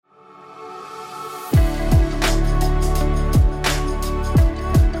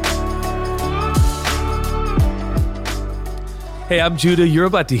Hey, I'm Judah. You're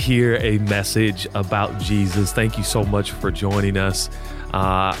about to hear a message about Jesus. Thank you so much for joining us.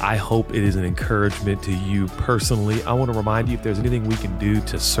 I hope it is an encouragement to you personally. I want to remind you, if there's anything we can do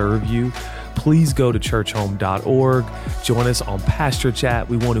to serve you, please go to churchhome.org. Join us on Pastor Chat.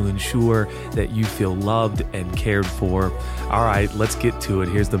 We want to ensure that you feel loved and cared for. All right, let's get to it.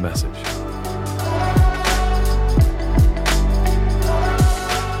 Here's the message.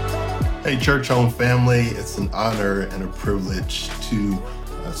 Hey, Church Home family, it's an honor and a privilege to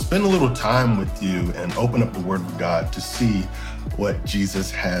spend a little time with you and open up the Word of God to see what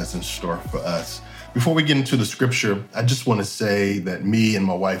Jesus has in store for us. Before we get into the scripture, I just want to say that me and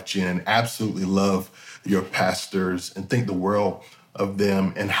my wife, Jen, absolutely love your pastors and think the world of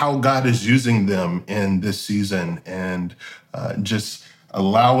them and how God is using them in this season and just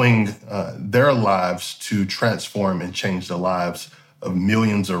allowing their lives to transform and change the lives of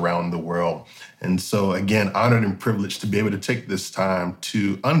millions around the world. And so again, honored and privileged to be able to take this time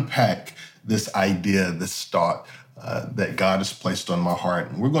to unpack this idea, this thought that God has placed on my heart.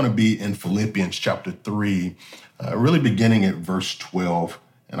 And we're going to be in Philippians chapter 3, really beginning at verse 12.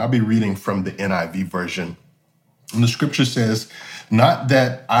 And I'll be reading from the NIV version. And the scripture says, "Not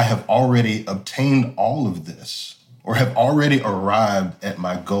that I have already obtained all of this or have already arrived at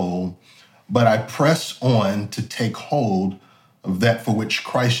my goal, but I press on to take hold of that for which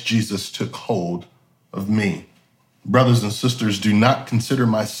Christ Jesus took hold of me. Brothers and sisters, do not consider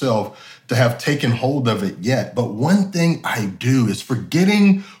myself to have taken hold of it yet, but one thing I do is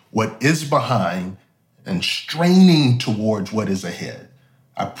forgetting what is behind and straining towards what is ahead.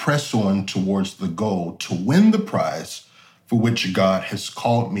 I press on towards the goal to win the prize for which God has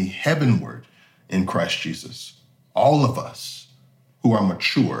called me heavenward in Christ Jesus." All of us who are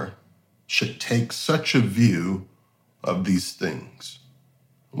mature should take such a view of these things.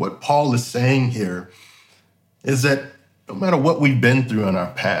 What Paul is saying here is that no matter what we've been through in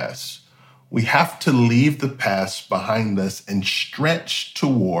our past, we have to leave the past behind us and stretch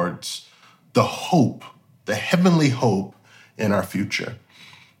towards the hope, the heavenly hope in our future.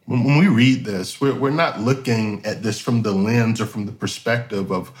 When we read this, we're not looking at this from the lens or from the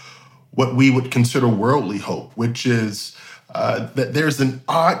perspective of what we would consider worldly hope, which is that there's an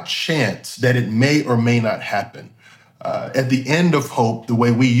odd chance that it may or may not happen. At the end of hope, the way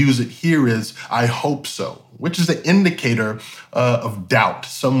we use it here is, "I hope so," which is an indicator of doubt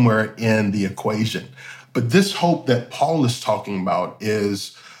somewhere in the equation. But this hope that Paul is talking about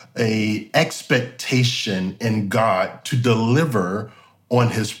is an expectation in God to deliver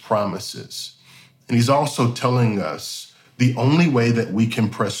on his promises. And he's also telling us the only way that we can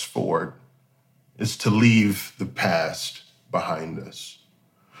press forward is to leave the past behind us.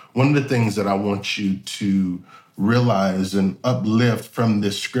 One of the things that I want you to realize and uplift from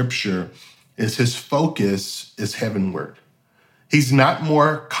this scripture is his focus is heavenward. He's not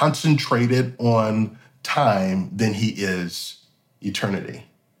more concentrated on time than he is eternity.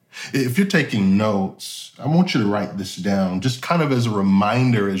 If you're taking notes, I want you to write this down just kind of as a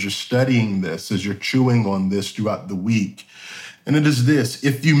reminder as you're studying this, as you're chewing on this throughout the week. And it is this: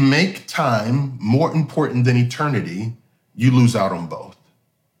 if you make time more important than eternity, you lose out on both.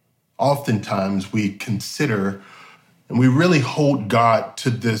 Oftentimes we consider and we really hold God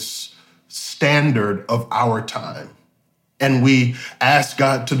to this standard of our time. And we ask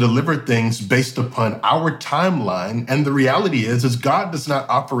God to deliver things based upon our timeline. And the reality is God does not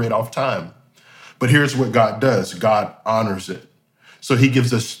operate off time. But here's what God does. God honors it. So he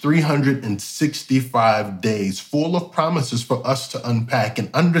gives us 365 days full of promises for us to unpack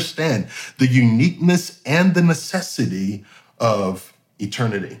and understand the uniqueness and the necessity of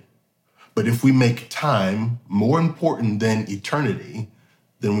eternity. But if we make time more important than eternity,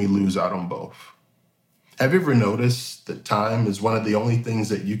 then we lose out on both. Have you ever noticed that time is one of the only things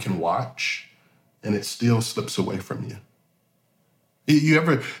that you can watch and it still slips away from you? You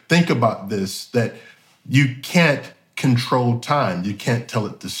ever think about this, that you can't control time? You can't tell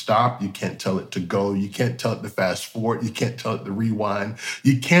it to stop. You can't tell it to go. You can't tell it to fast forward. You can't tell it to rewind.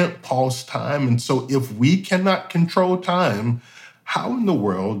 You can't pause time. And so if we cannot control time, how in the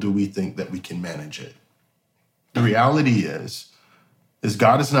world do we think that we can manage it? The reality is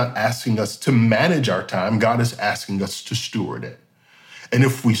God is not asking us to manage our time. God is asking us to steward it. And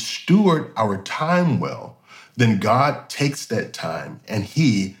if we steward our time well, then God takes that time and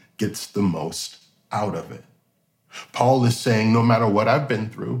he gets the most out of it. Paul is saying, no matter what I've been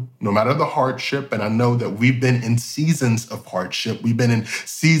through, no matter the hardship, and I know that we've been in seasons of hardship, we've been in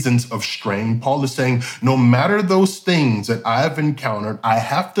seasons of strain. Paul is saying, no matter those things that I've encountered, I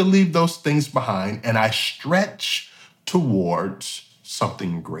have to leave those things behind and I stretch towards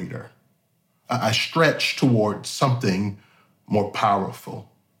something greater. I stretch towards something more powerful.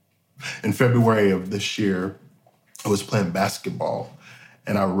 In February of this year, I was playing basketball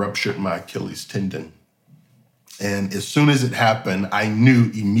and I ruptured my Achilles tendon. And as soon as it happened, I knew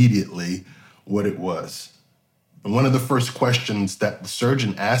immediately what it was. And one of the first questions that the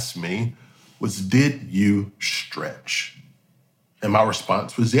surgeon asked me was, did you stretch? And my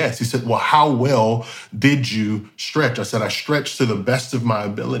response was yes. He said, well, how well did you stretch? I said, I stretched to the best of my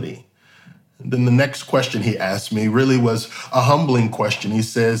ability. And then the next question he asked me really was a humbling question. He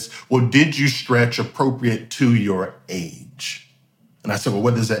says, well, did you stretch appropriate to your age? And I said, well,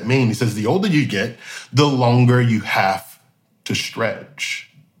 what does that mean? He says, the older you get, the longer you have to stretch.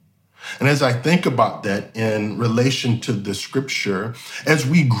 And as I think about that in relation to the scripture, as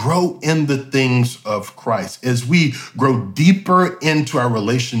we grow in the things of Christ, as we grow deeper into our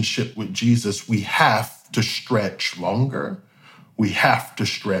relationship with Jesus, we have to stretch longer. We have to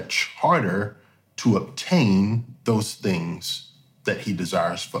stretch harder to obtain those things that he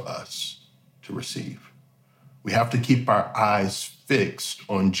desires for us to receive. We have to keep our eyes fixed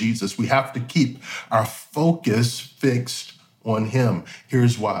on Jesus. We have to keep our focus fixed on him.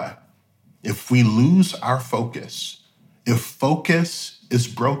 Here's why. If we lose our focus, if focus is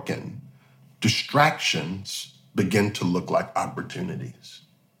broken, distractions begin to look like opportunities.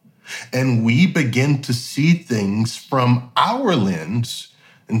 And we begin to see things from our lens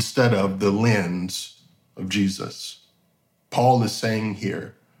instead of the lens of Jesus. Paul is saying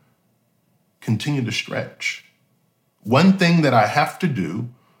here, continue to stretch. One thing that I have to do,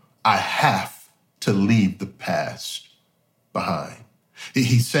 I have to leave the past behind.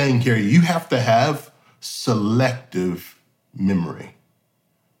 He's saying here, you have to have selective memory.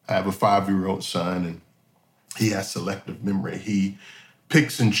 I have a 5-year-old son, and he has selective memory. He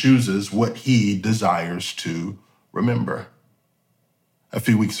picks and chooses what he desires to remember. A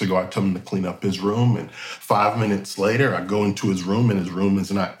few weeks ago, I told him to clean up his room, and 5 minutes later, I go into his room, and his room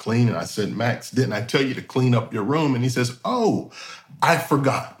is not clean. And I said, Max, didn't I tell you to clean up your room? And he says, oh, I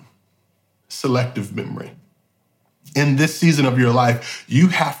forgot. Selective memory. In this season of your life, you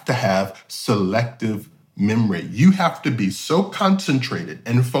have to have selective memory. You have to be so concentrated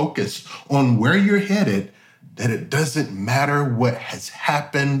and focused on where you're headed that it doesn't matter what has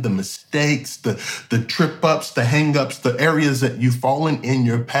happened, the mistakes, the trip ups, the hang ups, the areas that you've fallen in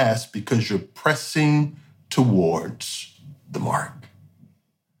your past, because you're pressing towards the mark.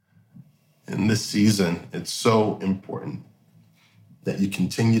 In this season, it's so important that you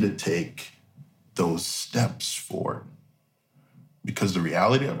continue to take those steps forward, because the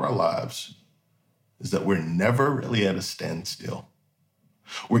reality of our lives is that we're never really at a standstill.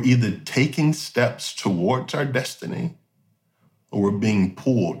 We're either taking steps towards our destiny or we're being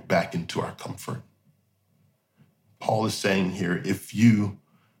pulled back into our comfort. Paul is saying here, if you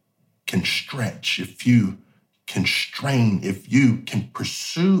can stretch, if you can strain, if you can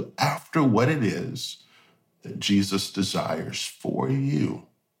pursue after what it is that Jesus desires for you,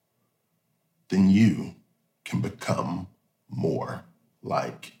 then you can become more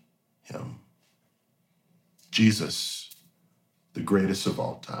like him. Jesus, the greatest of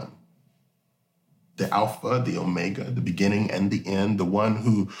all time, the Alpha, the Omega, the beginning and the end, the one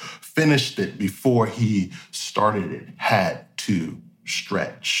who finished it before he started it, had to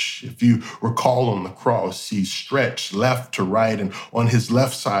stretch. If you recall on the cross, he stretched left to right, and on his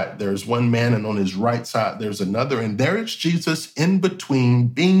left side, there's one man, and on his right side, there's another, and there is Jesus in between,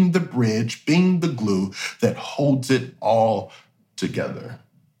 being the bridge, being the glue that holds it all together.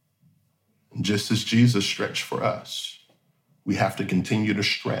 And just as Jesus stretched for us, we have to continue to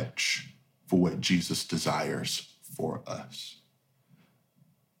stretch for what Jesus desires for us.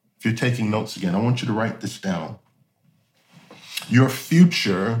 If you're taking notes again, I want you to write this down. Your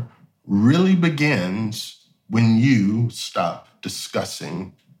future really begins when you stop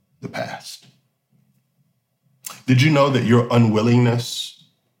discussing the past. Did you know that your unwillingness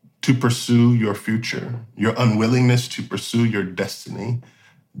to pursue your future, your unwillingness to pursue your destiny,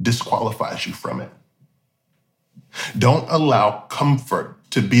 disqualifies you from it? Don't allow comfort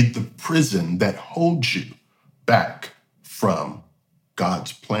to be the prison that holds you back from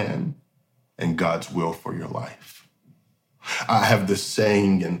God's plan and God's will for your life. I have this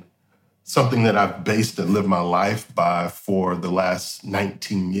saying, and something that I've based and lived my life by for the last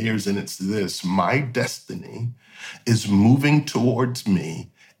 19 years, and it's this: my destiny is moving towards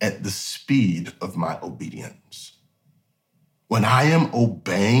me at the speed of my obedience. When I am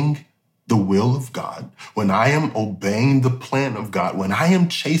obeying the will of God, when I am obeying the plan of God, when I am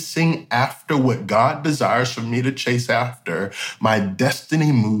chasing after what God desires for me to chase after, my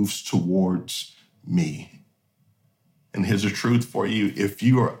destiny moves towards me. And here's the truth for you: if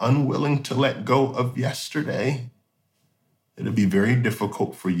you are unwilling to let go of yesterday, it'll be very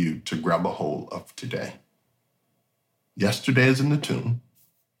difficult for you to grab a hold of today. Yesterday is in the tomb.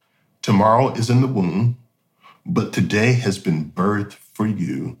 Tomorrow is in the womb. But today has been birthed for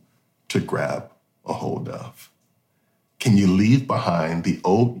you to grab a hold of. Can you leave behind the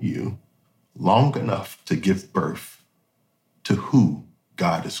old you long enough to give birth to who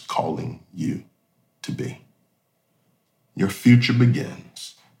God is calling you to be? Your future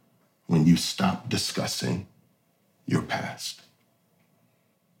begins when you stop discussing your past.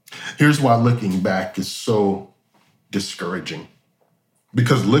 Here's why looking back is so discouraging.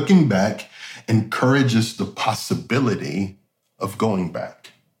 Because looking back encourages the possibility of going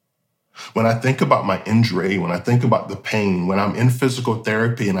back. When I think about my injury, when I think about the pain, when I'm in physical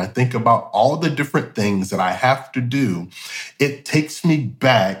therapy and I think about all the different things that I have to do, it takes me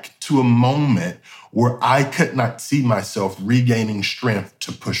back to a moment where I could not see myself regaining strength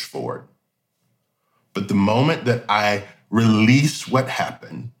to push forward. But the moment that I release what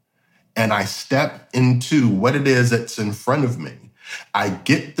happened and I step into what it is that's in front of me, I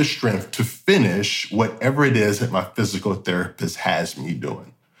get the strength to finish whatever it is that my physical therapist has me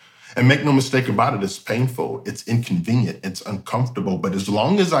doing. And make no mistake about it, it's painful, it's inconvenient, it's uncomfortable. But as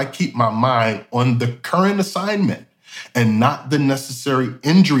long as I keep my mind on the current assignment and not the necessary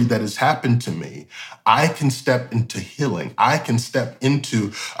injury that has happened to me, I can step into healing. I can step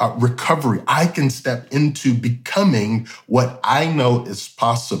into recovery. I can step into becoming what I know is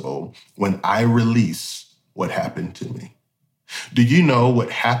possible when I release what happened to me. Do you know what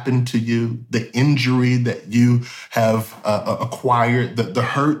happened to you? The injury that you have acquired, the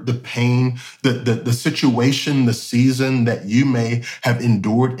hurt, the pain, the situation, the season that you may have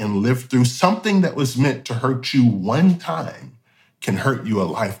endured and lived through, something that was meant to hurt you one time can hurt you a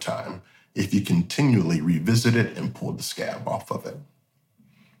lifetime if you continually revisit it and pull the scab off of it.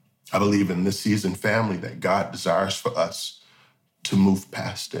 I believe in this season, family, that God desires for us to move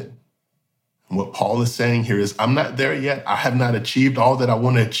past it. What Paul is saying here is, I'm not there yet. I have not achieved all that I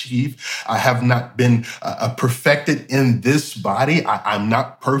want to achieve. I have not been perfected in this body. I'm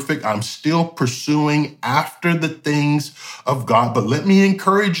not perfect. I'm still pursuing after the things of God. But let me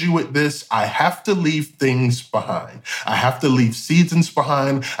encourage you with this. I have to leave things behind. I have to leave seasons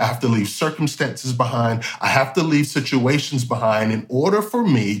behind. I have to leave circumstances behind. I have to leave situations behind in order for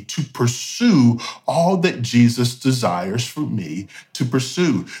me to pursue all that Jesus desires for me to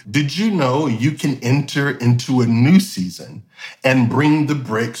pursue. Did you know you can enter into a new season and bring the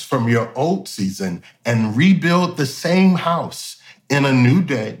bricks from your old season and rebuild the same house in a new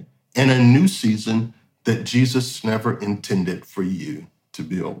day, in a new season that Jesus never intended for you to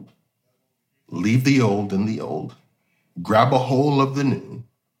build? Leave the old in the old, grab a hold of the new,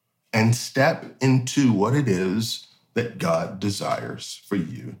 and step into what it is that God desires for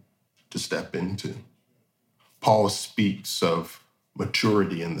you to step into. Paul speaks of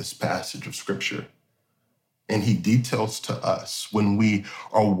maturity in this passage of scripture. And he details to us when we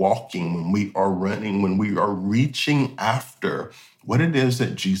are walking, when we are running, when we are reaching after what it is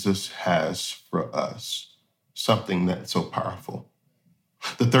that Jesus has for us, something that's so powerful.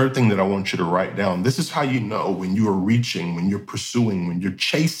 The third thing that I want you to write down, this is how you know when you are reaching, when you're pursuing, when you're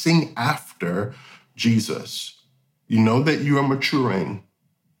chasing after Jesus. You know that you are maturing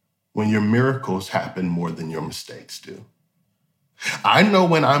when your miracles happen more than your mistakes do. I know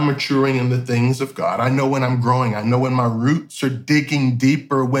when I'm maturing in the things of God. I know when I'm growing. I know when my roots are digging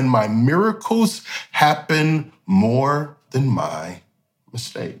deeper, when my miracles happen more than my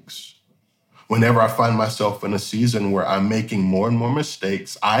mistakes. Whenever I find myself in a season where I'm making more and more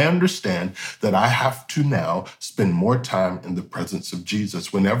mistakes, I understand that I have to now spend more time in the presence of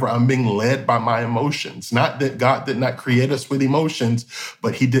Jesus. Whenever I'm being led by my emotions, not that God did not create us with emotions,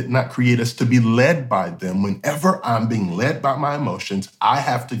 but he did not create us to be led by them. Whenever I'm being led by my emotions, I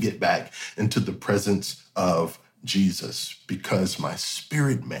have to get back into the presence of Jesus because my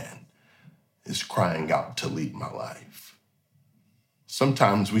spirit man is crying out to lead my life.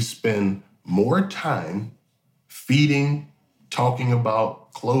 Sometimes we spend more time feeding, talking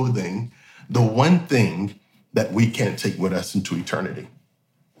about, clothing, the one thing that we can't take with us into eternity,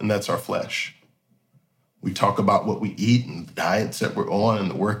 and that's our flesh. We talk about what we eat and the diets that we're on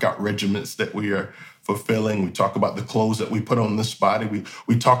and the workout regimens that we are fulfilling. We talk about the clothes that we put on this body.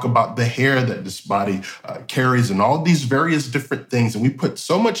 We talk about the hair that this body carries and all these various different things, and we put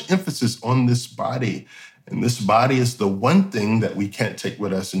so much emphasis on this body. And this body is the one thing that we can't take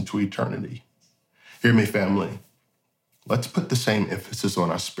with us into eternity. Hear me, family. Let's put the same emphasis on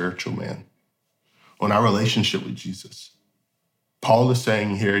our spiritual man, on our relationship with Jesus. Paul is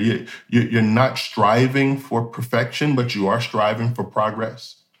saying here, you're not striving for perfection, but you are striving for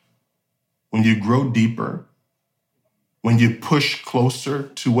progress. When you grow deeper, when you push closer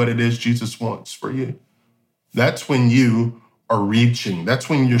to what it is Jesus wants for you, that's when you are reaching. That's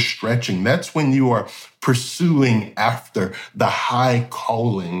when you're stretching. That's when you are pursuing after the high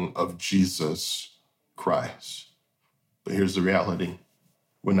calling of Jesus Christ. But here's the reality.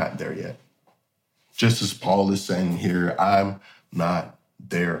 We're not there yet. Just as Paul is saying here, I'm not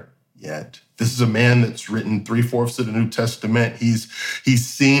there yet. This is a man that's written 3/4 of the New Testament. He's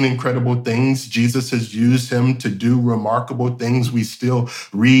seen incredible things. Jesus has used him to do remarkable things. We still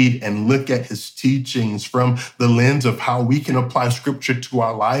read and look at his teachings from the lens of how we can apply scripture to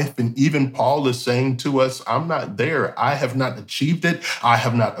our life. And even Paul is saying to us, I'm not there. I have not achieved it. I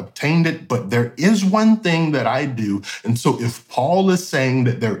have not obtained it, but there is one thing that I do. And so if Paul is saying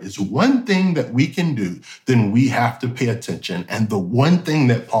that there is one thing that we can do, then we have to pay attention. And the one thing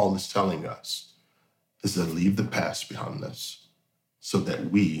that Paul is telling us is to leave the past behind us so that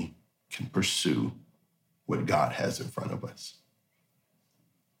we can pursue what God has in front of us.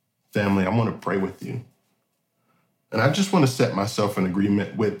 Family, I want to pray with you. And I just want to set myself in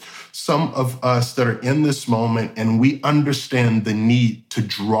agreement with some of us that are in this moment and we understand the need to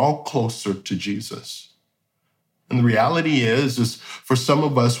draw closer to Jesus. And the reality is for some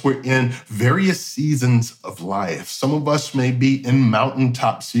of us, we're in various seasons of life. Some of us may be in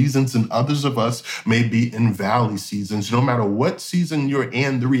mountaintop seasons and others of us may be in valley seasons. No matter what season you're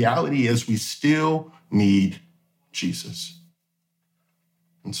in, the reality is we still need Jesus.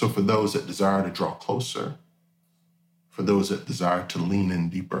 And so for those that desire to draw closer, for those that desire to lean in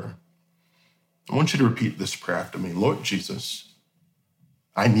deeper, I want you to repeat this prayer after me. Lord Jesus,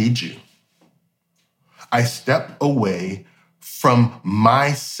 I need you. I step away from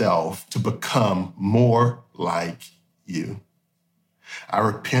myself to become more like you. I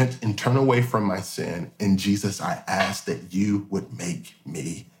repent and turn away from my sin. And Jesus, I ask that you would make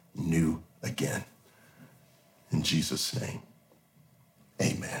me new again. In Jesus' name,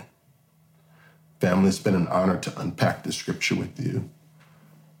 amen. Family, it's been an honor to unpack this scripture with you.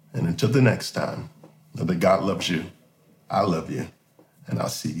 And until the next time, know that God loves you, I love you, and I'll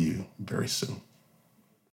see you very soon.